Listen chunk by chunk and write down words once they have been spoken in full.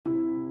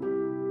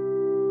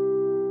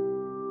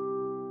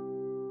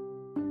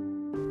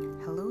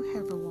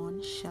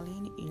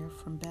Shalene here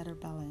from Better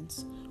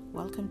Balance.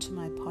 Welcome to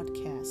my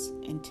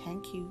podcast and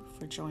thank you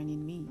for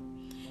joining me.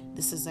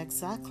 This is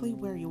exactly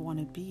where you want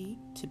to be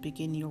to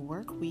begin your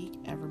work week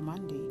every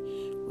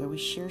Monday, where we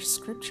share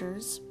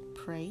scriptures,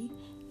 pray,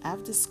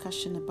 have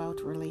discussion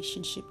about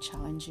relationship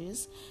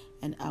challenges,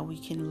 and how we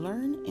can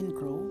learn and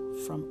grow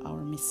from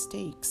our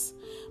mistakes.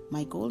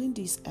 My goal in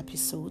these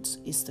episodes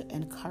is to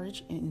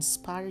encourage and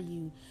inspire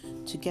you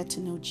to get to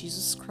know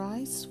Jesus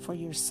Christ for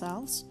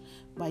yourselves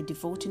by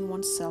devoting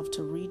oneself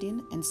to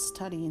reading and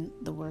studying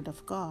the Word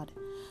of God.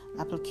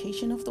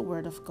 Application of the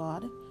Word of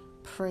God,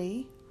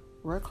 pray,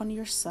 work on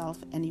yourself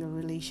and your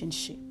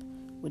relationship.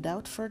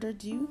 Without further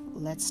ado,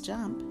 let's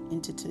jump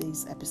into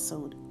today's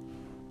episode.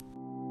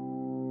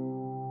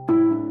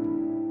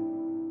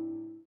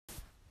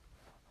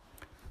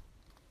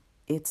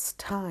 It's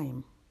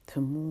time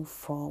to move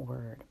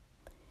forward.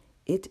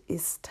 It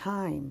is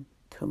time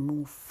to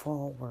move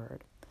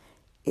forward.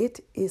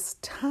 It is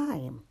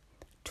time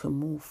to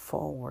move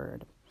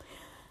forward.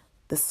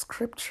 The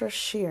scripture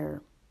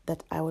share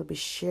that I will be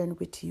sharing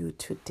with you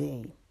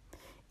today,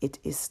 it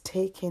is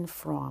taken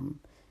from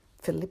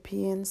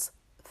Philippians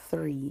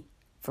 3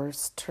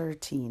 verse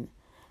 13,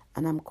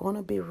 and I'm going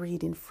to be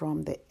reading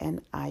from the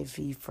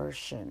NIV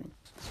version.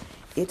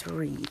 It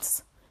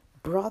reads,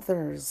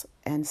 "Brothers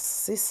and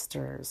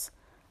sisters,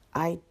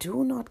 I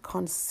do not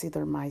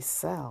consider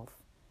myself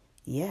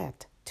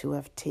yet to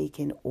have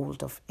taken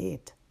hold of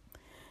it.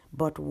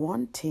 But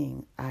one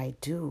thing I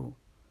do,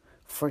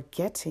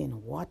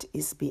 forgetting what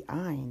is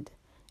behind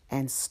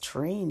and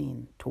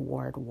straining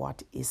toward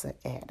what is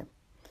ahead."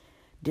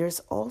 There's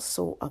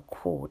also a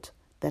quote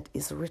that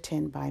is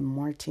written by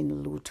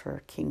Martin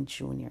Luther King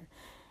Jr.,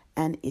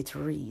 and it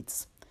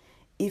reads,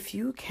 "If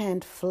you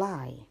can't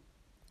fly,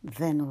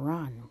 then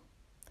run.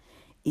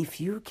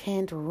 If you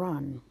can't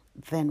run,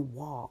 then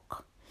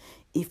walk.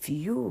 If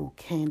you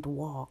can't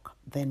walk,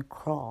 then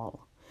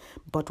crawl.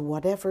 But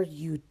whatever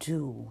you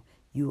do,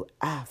 you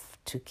have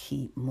to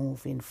keep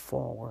moving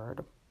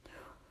forward."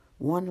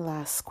 One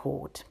last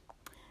quote,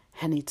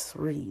 and it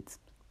reads,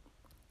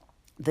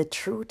 "The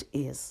truth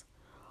is,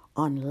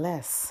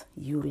 unless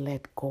you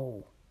let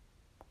go,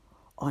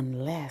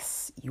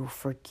 unless you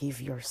forgive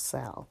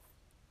yourself,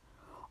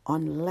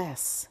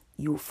 unless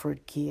you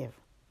forgive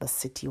the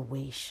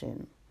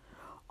situation,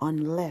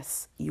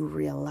 unless you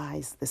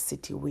realize the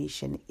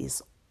situation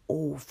is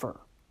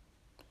over,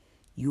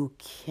 you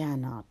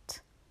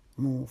cannot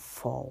move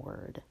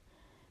forward."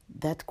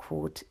 That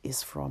quote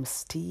is from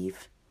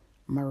Steve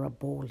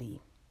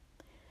Maraboli.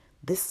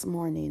 This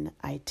morning,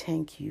 I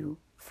thank you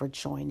for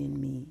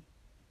joining me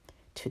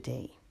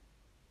today.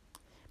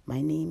 My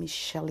name is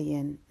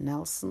Shalene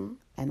Nelson,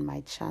 and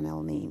my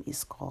channel name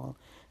is called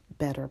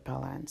Better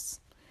Balance.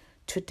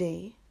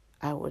 Today,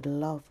 I would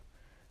love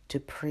to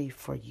pray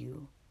for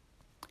you.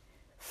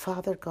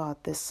 Father God,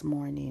 this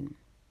morning,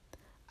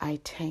 I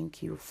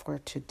thank you for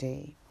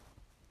today.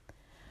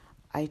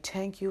 I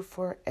thank you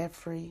for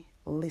every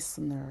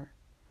listener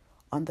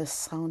on the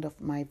sound of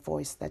my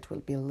voice that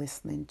will be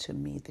listening to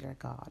me, dear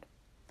God.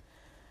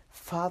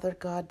 Father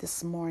God,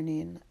 this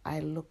morning, I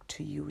look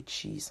to you,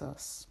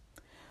 Jesus.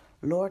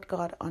 Lord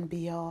God, on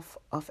behalf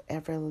of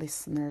every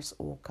listeners,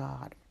 oh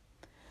God.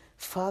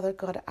 Father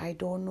God, I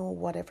don't know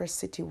whatever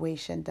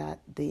situation that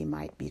they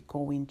might be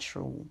going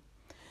through.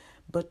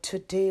 But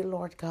today,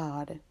 Lord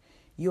God,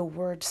 your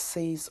word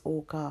says,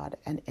 oh God,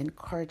 and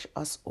encourage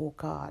us, oh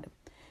God,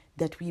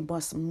 that we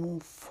must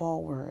move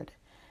forward.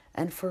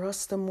 And for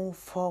us to move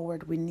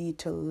forward, we need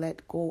to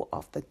let go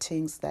of the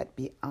things that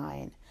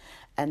behind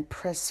and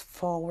press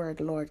forward,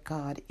 Lord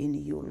God, in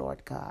you,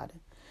 Lord God.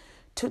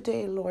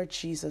 Today, Lord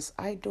Jesus,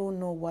 I don't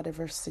know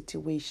whatever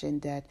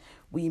situation that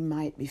we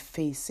might be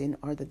facing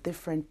or the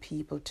different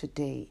people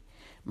today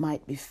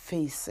might be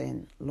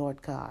facing,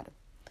 Lord God.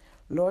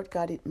 Lord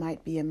God, it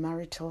might be a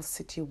marital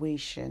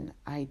situation,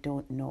 I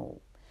don't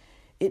know.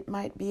 It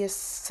might be a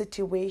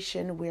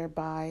situation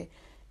whereby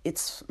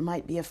it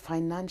might be a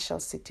financial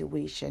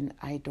situation,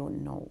 I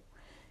don't know.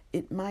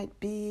 It might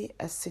be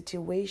a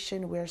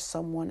situation where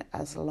someone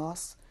has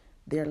lost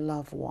their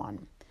loved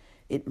one.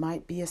 It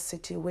might be a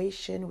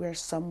situation where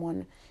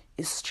someone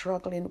is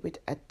struggling with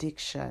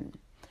addiction,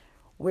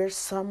 where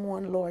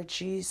someone, Lord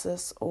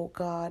Jesus, oh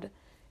God,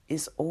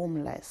 is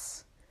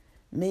homeless.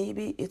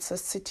 Maybe it's a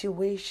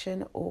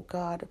situation, oh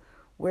God,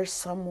 where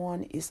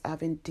someone is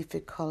having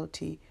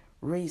difficulty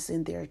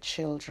raising their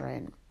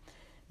children.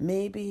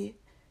 Maybe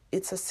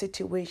it's a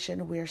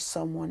situation where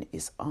someone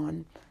is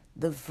on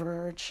the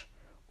verge,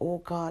 oh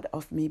God,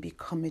 of maybe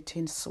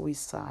committing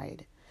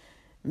suicide.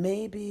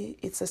 Maybe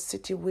it's a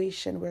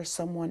situation where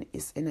someone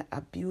is in an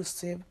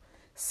abusive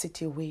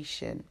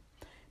situation.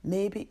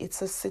 Maybe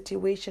it's a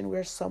situation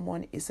where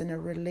someone is in a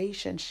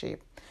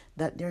relationship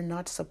that they're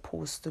not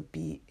supposed to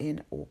be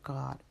in, oh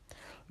God.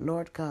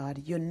 Lord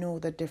God, you know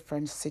the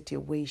different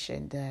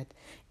situation that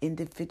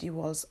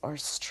individuals are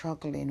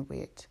struggling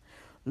with.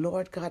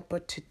 Lord God,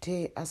 but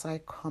today as I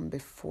come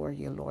before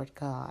you, Lord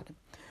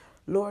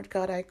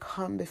God, I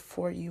come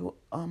before you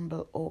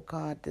humble, oh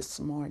God, this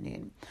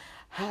morning.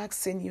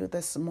 asking you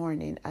this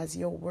morning, as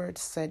your word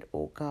said,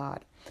 O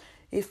God,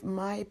 if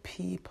my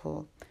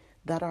people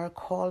that are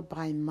called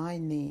by my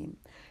name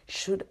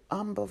should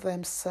humble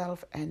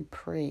themselves and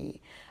pray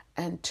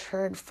and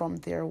turn from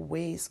their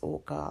ways,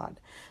 O God,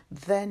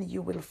 then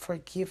you will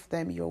forgive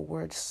them, your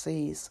word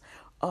says,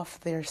 of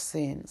their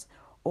sins,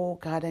 O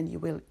God, and you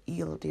will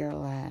heal their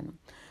land.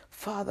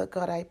 Father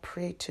God, I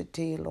pray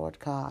today, Lord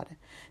God,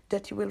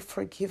 that you will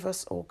forgive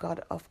us, O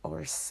God, of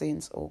our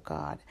sins, O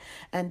God,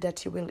 and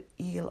that you will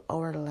heal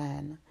our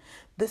land.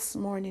 This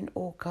morning,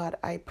 O God,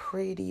 I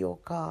pray thee, O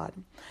God,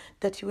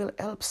 that you will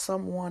help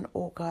someone,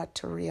 O God,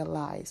 to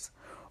realize,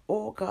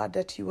 O God,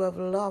 that you have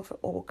love,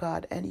 O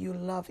God, and you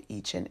love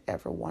each and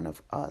every one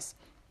of us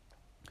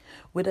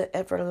with an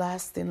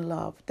everlasting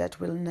love that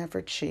will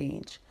never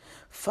change.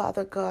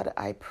 Father God,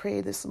 I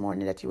pray this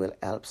morning that you will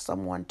help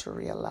someone to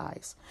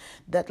realize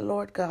that,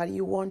 Lord God,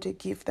 you want to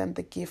give them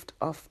the gift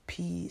of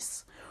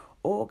peace.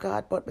 Oh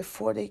God, but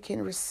before they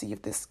can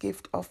receive this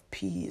gift of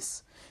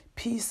peace,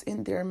 peace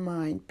in their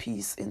mind,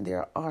 peace in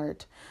their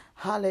heart.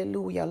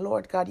 Hallelujah.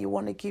 Lord God, you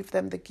want to give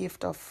them the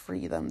gift of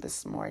freedom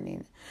this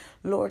morning.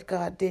 Lord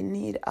God, they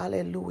need,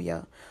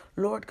 hallelujah,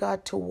 Lord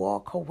God, to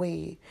walk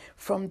away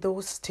from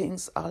those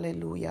things,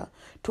 hallelujah,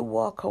 to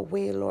walk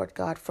away, Lord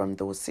God, from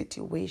those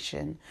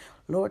situations,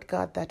 Lord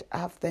God, that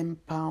have them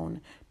bound,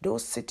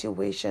 those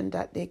situations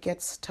that they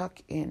get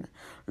stuck in.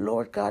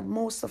 Lord God,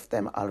 most of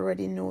them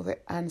already know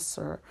the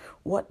answer,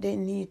 what they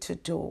need to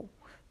do.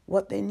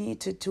 What they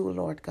need to do,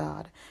 Lord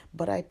God.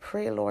 But I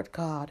pray, Lord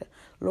God,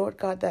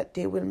 that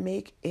they will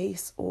make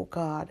haste, oh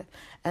God,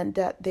 and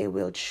that they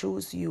will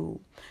choose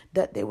you,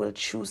 that they will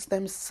choose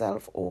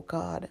themselves, oh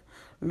God.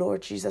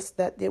 Lord Jesus,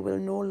 that they will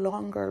no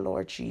longer,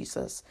 Lord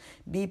Jesus,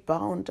 be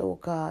bound, oh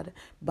God,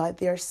 by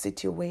their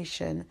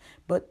situation,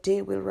 but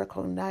they will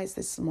recognize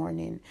this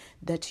morning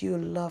that you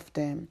love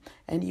them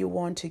and you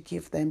want to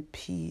give them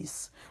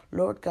peace.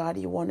 Lord God,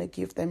 you want to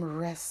give them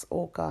rest,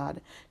 oh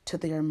God, to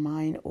their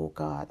mind, oh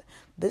God.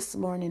 This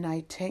morning,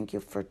 I thank you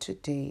for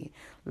today.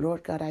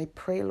 Lord God, I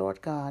pray,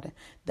 Lord God,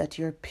 that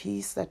your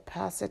peace that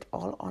passeth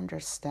all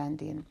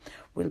understanding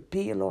will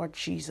be, Lord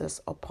Jesus,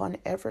 upon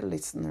every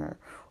listener,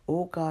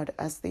 oh God,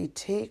 as they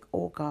take,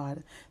 oh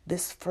God,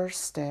 this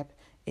first step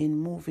in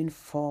moving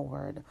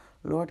forward.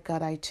 Lord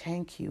God, I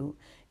thank you.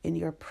 In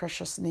your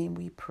precious name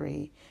we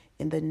pray.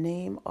 In the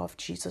name of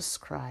Jesus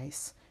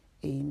Christ,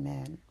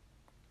 amen.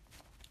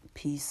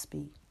 Peace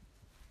be.